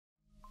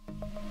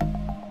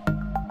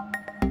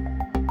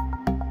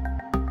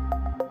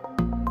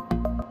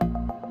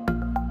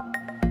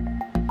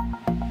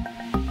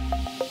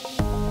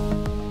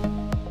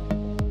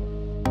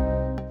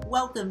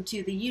Welcome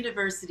to the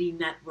University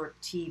Network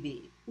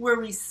TV, where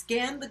we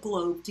scan the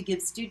globe to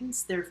give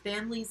students, their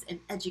families, and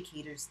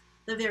educators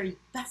the very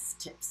best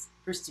tips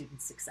for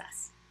student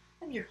success.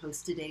 I'm your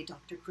host today,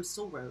 Dr.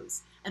 Crystal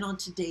Rose, and on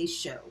today's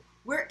show,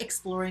 we're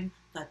exploring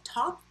the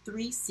top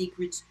 3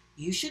 secrets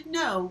you should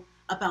know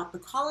about the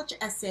college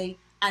essay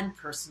and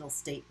personal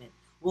statement.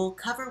 We'll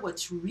cover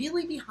what's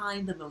really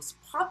behind the most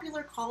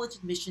popular college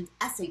admissions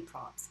essay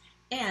prompts,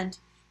 and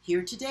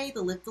here today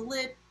to lift the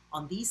lid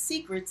on these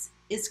secrets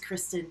is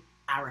Christen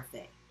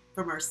Arafeh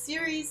from our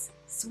series,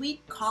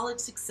 Sweet College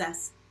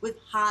Success with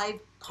Hive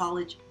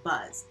College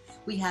Buzz.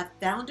 We have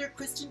founder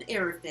Christen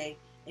Arafeh,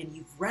 and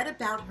you've read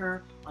about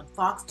her on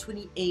Fox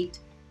 28,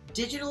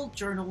 Digital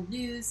Journal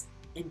News,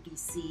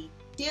 NBC,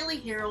 Daily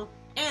Herald,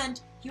 and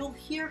you'll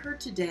hear her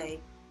today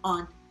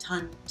on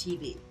TUN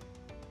TV.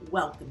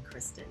 Welcome,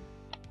 Christen.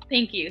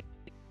 Thank you.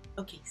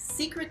 Okay,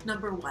 secret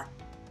number 1.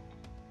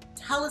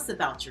 Tell us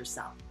about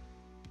yourself.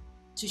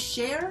 To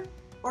share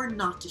or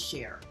not to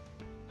share?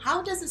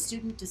 How does a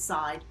student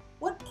decide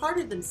what part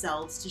of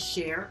themselves to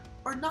share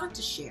or not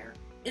to share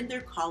in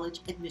their college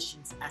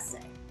admissions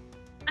essay?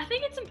 I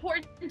think it's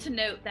important to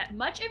note that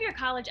much of your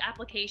college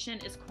application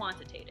is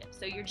quantitative.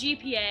 So your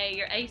GPA,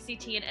 your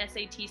ACT and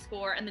SAT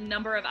score, and the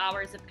number of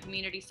hours of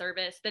community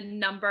service, the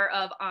number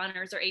of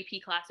honors or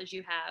AP classes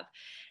you have.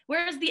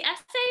 Whereas the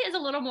essay is a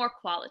little more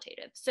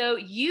qualitative. So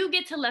you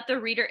get to let the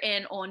reader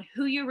in on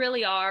who you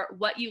really are,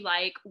 what you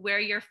like, where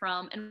you're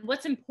from, and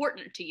what's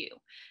important to you.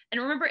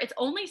 And remember, it's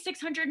only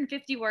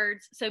 650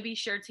 words, so be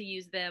sure to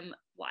use them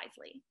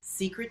wisely.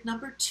 Secret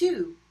number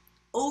 2,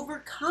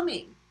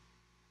 overcoming.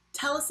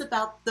 Tell us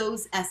about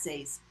those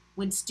essays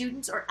when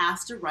students are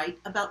asked to write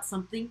about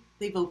something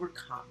they've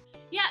overcome.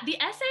 Yeah,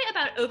 the essay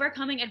about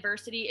overcoming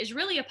adversity is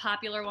really a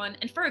popular one,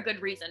 and for a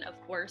good reason, of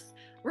course.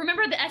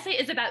 Remember, the essay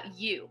is about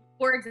you.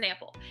 For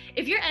example,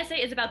 if your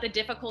essay is about the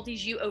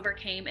difficulties you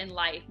overcame in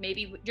life,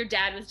 maybe your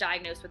dad was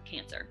diagnosed with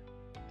cancer,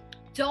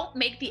 don't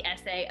make the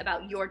essay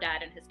about your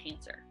dad and his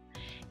cancer.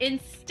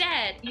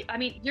 Instead,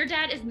 your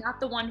dad is not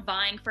the one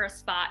vying for a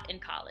spot in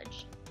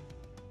college.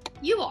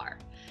 You are.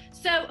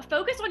 So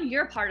focus on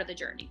your part of the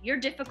journey, your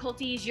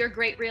difficulties, your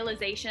great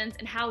realizations,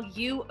 and how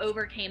you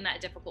overcame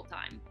that difficult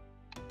time.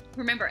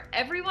 Remember,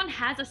 everyone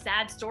has a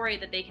sad story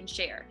that they can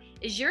share.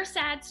 Is your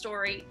sad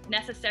story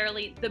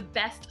necessarily the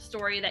best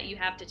story that you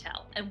have to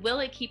tell? And will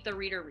it keep the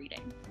reader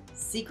reading?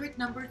 Secret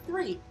number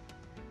 3.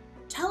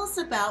 Tell us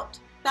about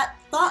that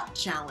thought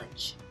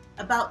challenge,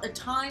 about a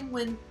time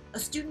when a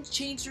student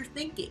changed their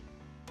thinking.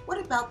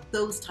 What about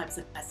those types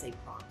of essay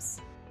prompts?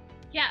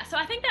 Yeah, so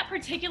I think that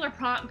particular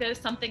prompt goes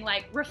something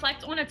like,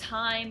 reflect on a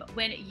time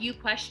when you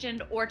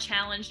questioned or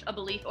challenged a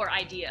belief or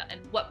idea, and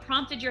what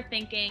prompted your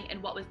thinking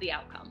and what was the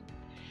outcome.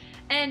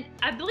 And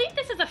I believe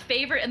this is a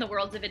favorite in the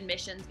worlds of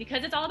admissions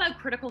because it's all about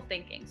critical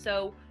thinking.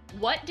 So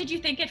what did you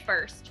think at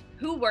first?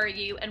 Who were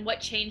you? And what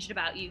changed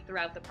about you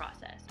throughout the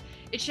process?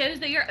 It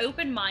shows that you're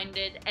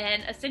open-minded,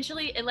 and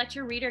essentially it lets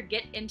your reader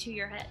get into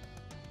your head.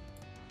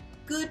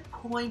 Good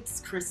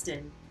points,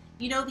 Christen.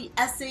 You know, the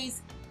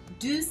essays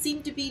do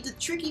seem to be the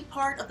tricky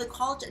part of the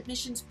college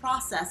admissions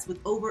process, with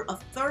over a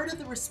third of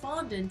the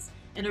respondents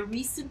in a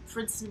recent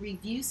Princeton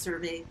Review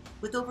survey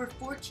with over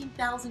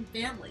 14,000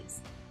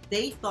 families.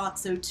 They thought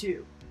so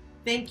too.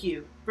 Thank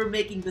you for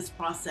making this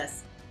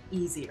process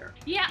easier.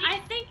 Yeah, I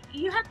think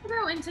you have to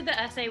go into the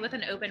essay with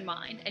an open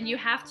mind, and you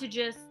have to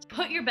just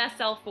put your best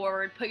self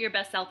forward, put your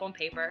best self on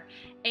paper.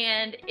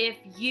 And if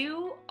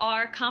you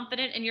are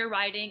confident in your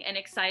writing and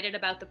excited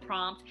about the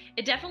prompt,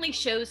 it definitely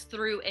shows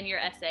through in your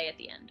essay at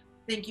the end.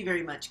 Thank you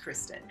very much,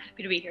 Christen.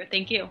 Happy to be here.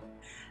 Thank you.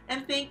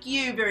 And thank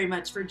you very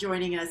much for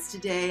joining us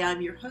today.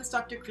 I'm your host,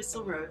 Dr.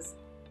 Crystal Rose.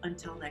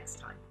 Until next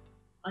time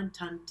on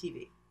TUN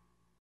TV.